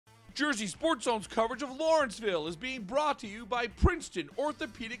Jersey Sports Zone's coverage of Lawrenceville is being brought to you by Princeton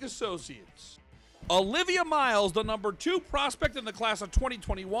Orthopedic Associates. Olivia Miles, the number 2 prospect in the class of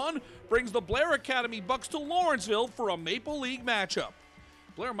 2021, brings the Blair Academy Bucks to Lawrenceville for a Maple League matchup.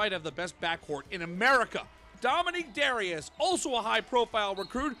 Blair might have the best backcourt in America. Dominique Darius, also a high-profile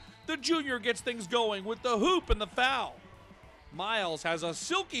recruit, the junior gets things going with the hoop and the foul. Miles has a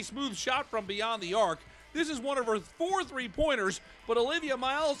silky smooth shot from beyond the arc. This is one of her 4 3-pointers, but Olivia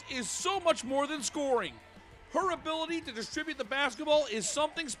Miles is so much more than scoring. Her ability to distribute the basketball is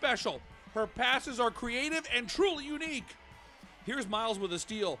something special. Her passes are creative and truly unique. Here's Miles with a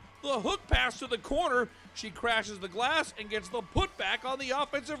steal. The hook pass to the corner. She crashes the glass and gets the putback on the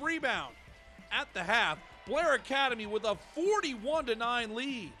offensive rebound. At the half, Blair Academy with a 41-9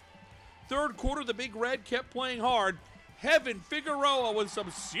 lead. Third quarter, the Big Red kept playing hard. Heaven Figueroa with some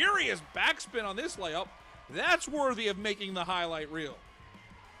serious backspin on this layup. That's worthy of making the highlight reel.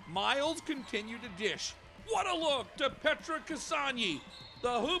 Miles continued to dish. What a look to Petra Kasani.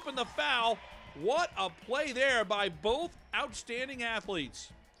 The hoop and the foul. What a play there by both outstanding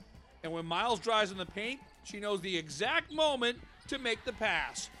athletes. And when Miles drives in the paint, she knows the exact moment to make the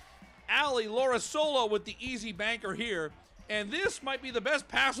pass. Allie Lawrenceville with the easy banker here. And this might be the best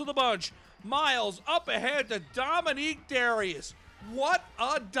pass of the bunch. Miles up ahead to Dominique Darius. What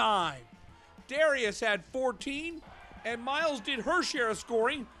a dime. Darius had 14, and Miles did her share of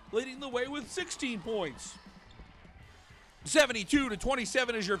scoring, leading the way with 16 points.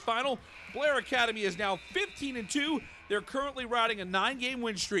 72-27 is your final. Blair Academy is now 15-2. They're currently riding a 9-game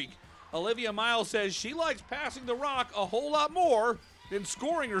win streak. Olivia Miles says she likes passing the rock a whole lot more than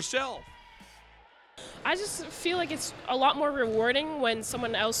scoring herself. I just feel like it's a lot more rewarding when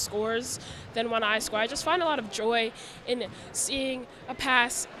someone else scores than when I score. I just find a lot of joy in seeing a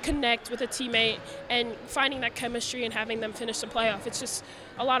pass connect with a teammate and finding that chemistry and having them finish the playoff. It's just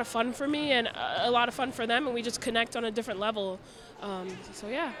a lot of fun for me and a lot of fun for them, and we just connect on a different level. So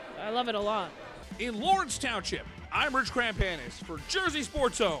yeah, I love it a lot. In Lawrence Township, I'm Rich Crampanis for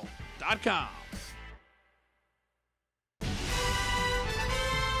JerseySportsZone.com.